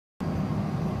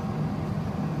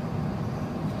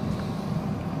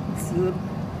soup.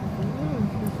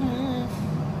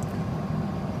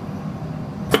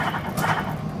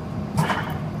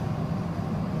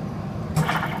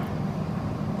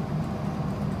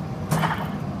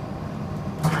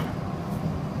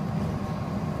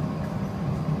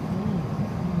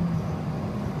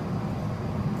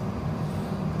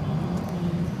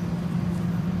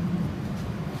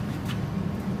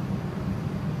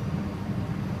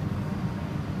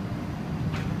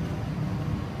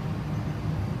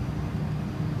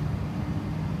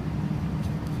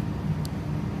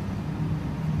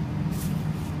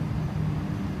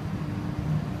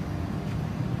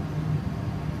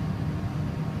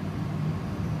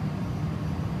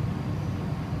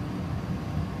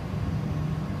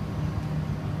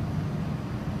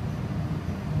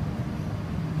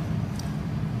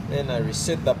 Then I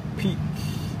reset the peak,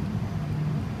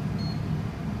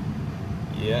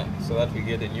 yeah, so that we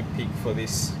get a new peak for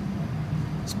this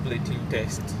splitting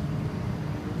test.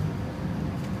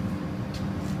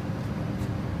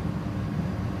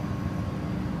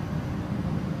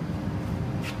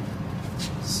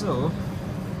 So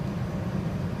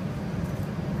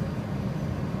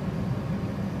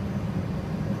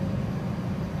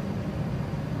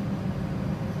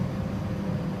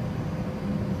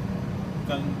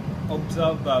can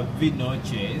observe the V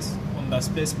notches on the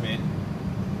specimen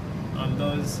and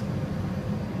those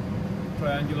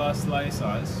triangular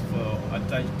slicers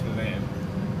attached to them.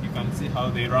 You can see how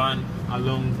they run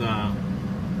along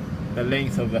the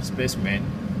length of the specimen.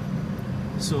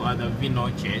 So are the V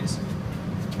notches,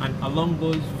 and along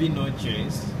those V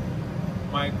notches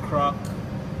my crack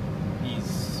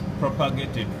is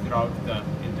propagated throughout the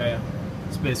entire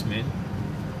specimen.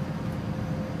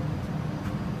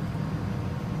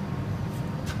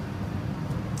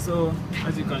 So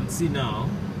as you can see now,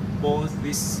 both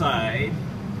this side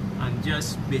and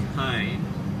just behind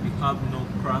we have no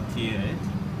crack yet,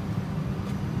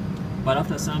 but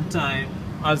after some time,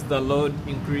 as the load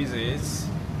increases,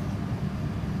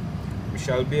 we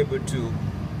shall be able to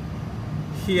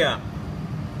hear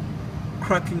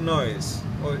cracking noise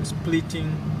or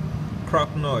splitting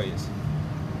crack noise,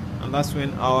 and that's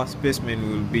when our specimen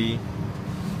will be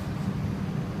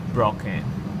broken.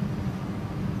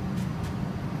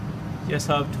 Just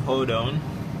have to hold on.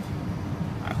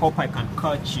 I hope I can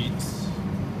catch it.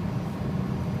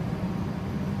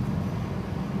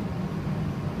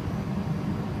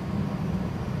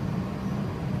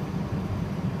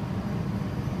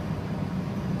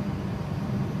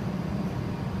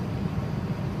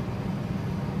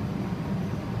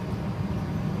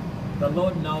 The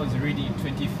load now is reading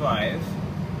 25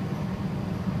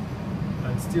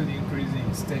 and still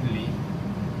increasing steadily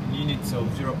in units of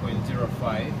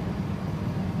 0.05.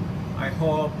 I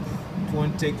hope it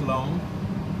won't take long.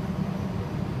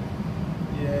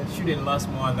 Yeah, it shouldn't last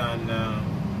more than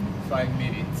 5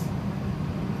 minutes.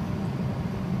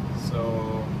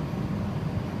 So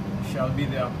we shall be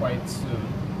there quite soon.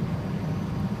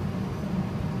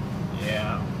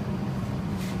 Yeah.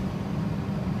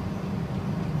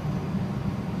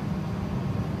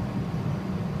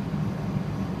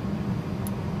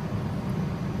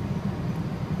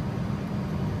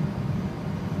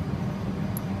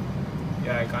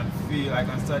 I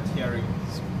can start hearing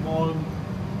small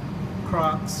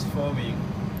cracks forming.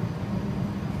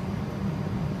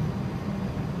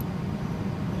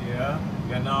 Yeah,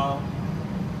 we are now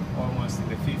almost in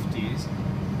the 50s.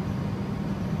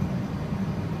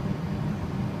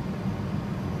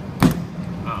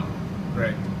 Ah,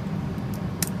 great.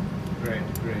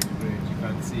 You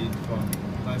can see it forming.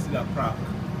 You can see the crack.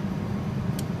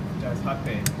 It has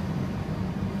happened.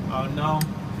 I'll now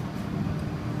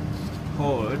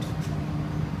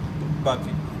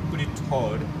put it to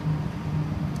hold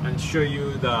and show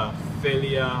you the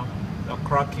failure, the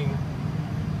cracking.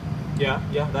 Yeah,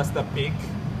 that's the peak,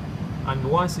 and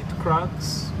once it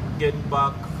cracks, get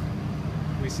back,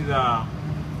 we see the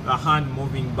hand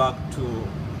moving back to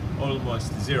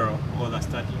almost zero, or the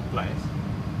starting place.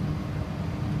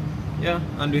 Yeah,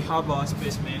 and we have our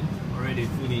specimen already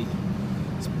fully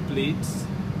split.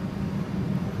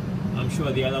 I'm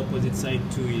sure the other opposite side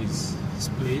too is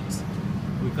split.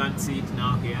 We can't see it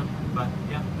now here, but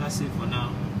yeah, that's it for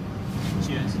now.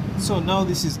 Cheers. So now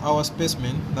this is our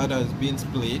specimen that has been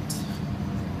split,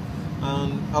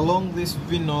 and along this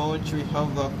V notch we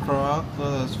have the crack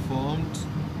that has formed,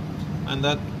 and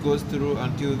that goes through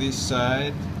until this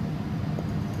side.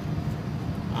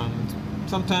 And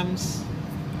sometimes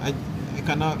I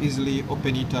can now easily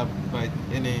open it up by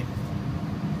any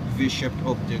V-shaped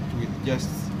object with just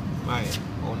my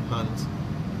own hands.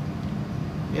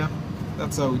 Yeah,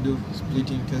 that's how we do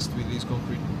splitting test with these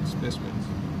concrete specimens.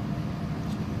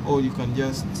 or you can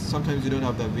just, sometimes you don't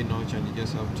have the V-notch and you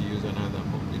just have to use another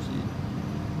completely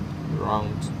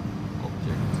round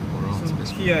object or round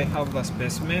specimen. Here I have the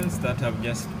specimens that have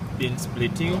just been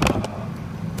splitting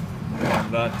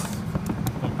that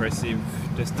compressive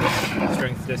testing,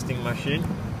 strength testing machine,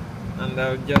 and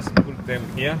I'll just put them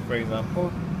here. For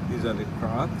example, these are the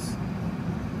cracks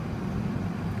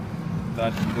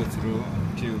that go through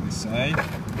until the side.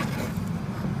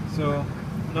 So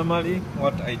normally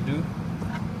what I do,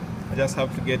 I just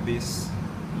have to get this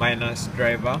minus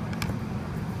driver,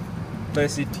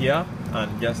 place it here,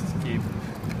 and just keep,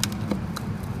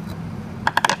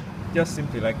 just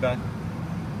simply like that,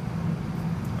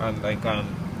 and I can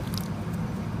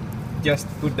just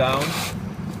put down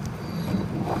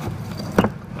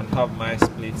and have my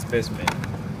split specimen.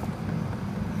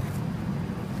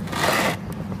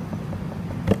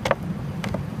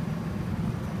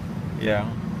 Yeah,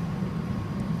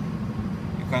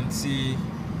 you can see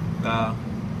the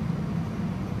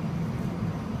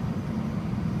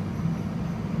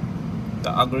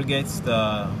aggregates,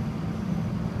 the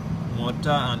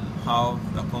mortar, and how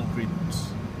the concrete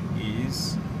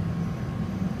is.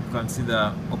 You can see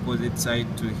the opposite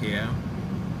side to here.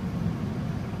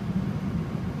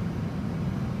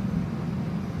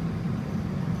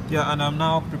 Yeah, and I'm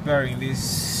now preparing these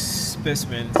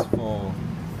specimens for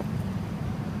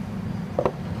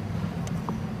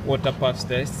water pass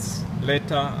tests.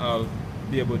 Later I'll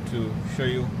be able to show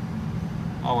you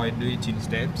how I do it in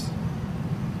steps.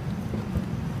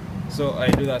 So I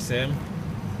do the same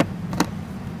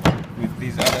with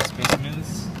these other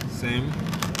specimens. Same,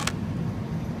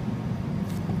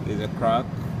 there's a crack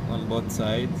on both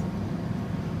sides,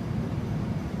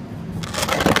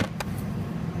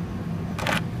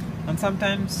 and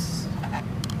sometimes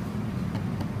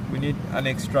we need an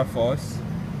extra force,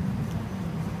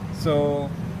 so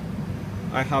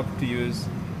I have to use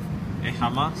a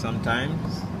hammer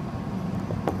sometimes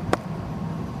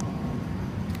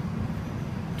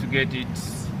to get it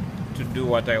to do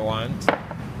what I want.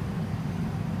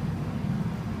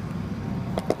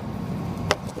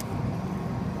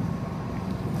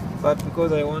 But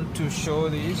because I want to show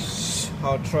this,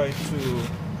 I'll try to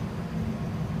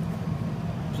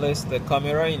place the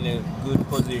camera in a good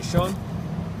position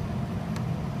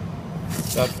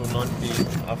that will not be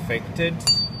affected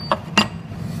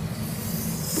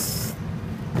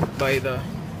by the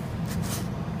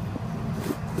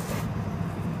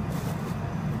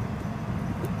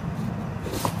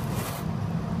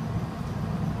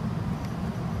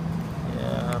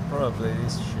probably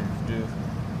this should do,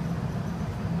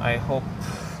 I hope.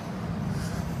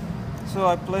 So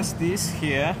I place this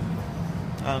here,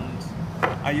 and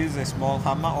I use a small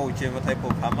hammer or whichever type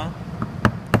of hammer,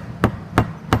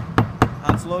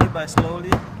 and slowly by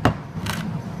slowly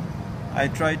I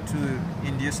try to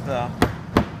induce the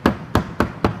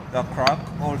crack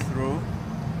all through.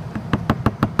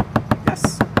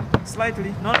 Yes,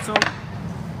 slightly, not so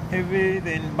heavy.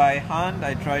 Then by hand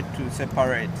I try to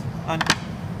separate, and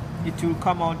it will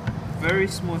come out very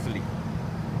smoothly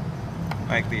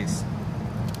like this,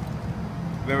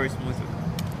 very smoothly.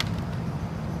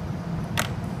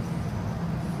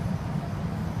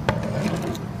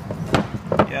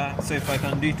 Yeah, so if I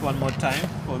can do it one more time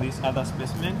for this other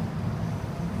specimen,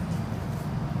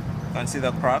 you can see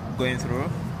the crack going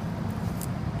through,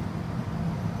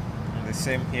 and the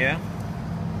same here,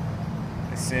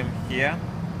 the same here.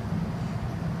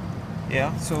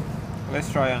 Yeah, so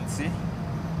let's try and see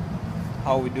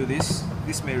how we do this.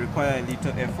 This may require a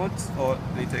little effort or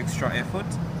a little extra effort,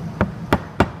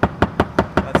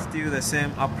 but still the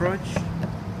same approach.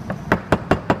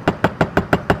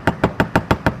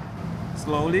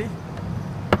 Slowly,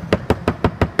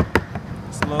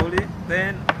 slowly.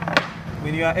 Then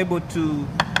when you are able to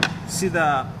see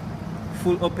the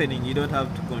full opening, you don't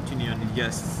have to continue, and it's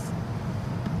just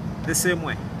the same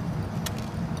way.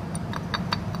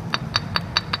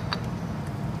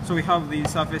 So we have these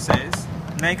surfaces.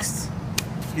 Next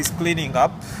is cleaning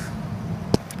up.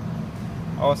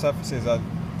 Our surfaces are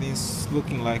these,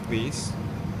 looking like this,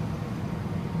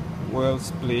 well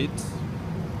split.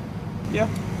 Yeah,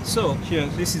 so here,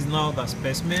 this is now the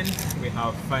specimen we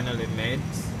have finally made.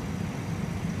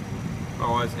 I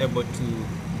was able to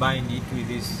bind it with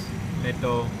these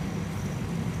metal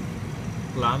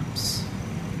clamps.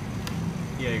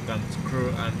 Here you can screw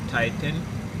and tighten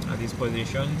at these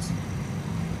positions.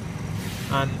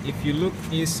 And if you look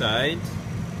inside,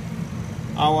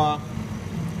 our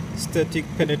static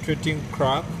penetrating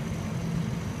crack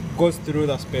goes through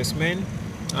the specimen,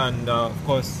 and of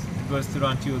course it goes through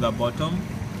until the bottom,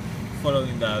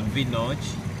 following the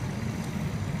V-notch.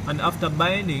 And after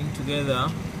binding together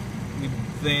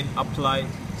with then apply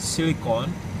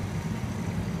silicone.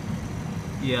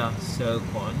 Yeah,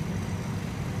 silicone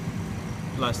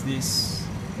plus this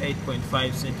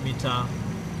 8.5 centimeter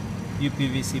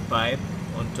UPVC pipe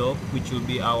on top, which will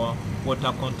be our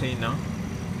water container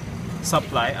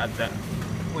supply at the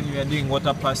when we are doing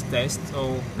water pass tests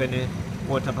or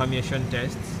water permeation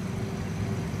tests.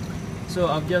 So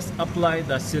I've just applied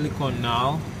the silicone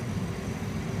now,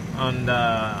 and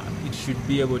it should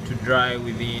be able to dry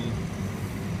within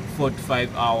 4 to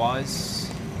 5 hours.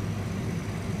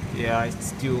 Yeah, it's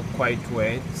still quite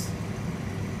wet,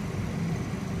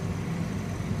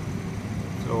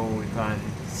 so we can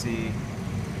see,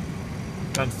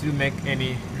 can still make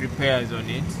any repairs on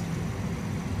it.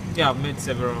 Yeah, I've made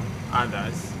several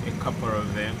others, a couple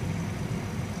of them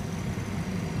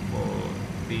for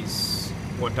these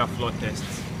water flow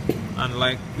tests, and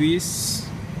like this,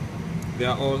 they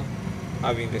are all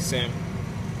having the same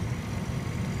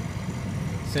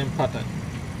pattern.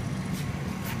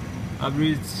 I've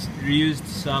reused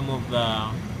some of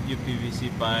the UPVC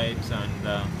pipes and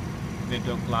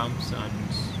metal clamps,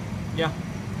 and yeah,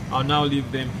 I'll now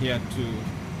leave them here to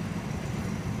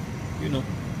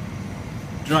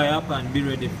dry up and be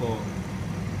ready for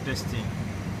testing.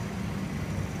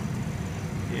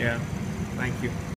 Yeah, thank you.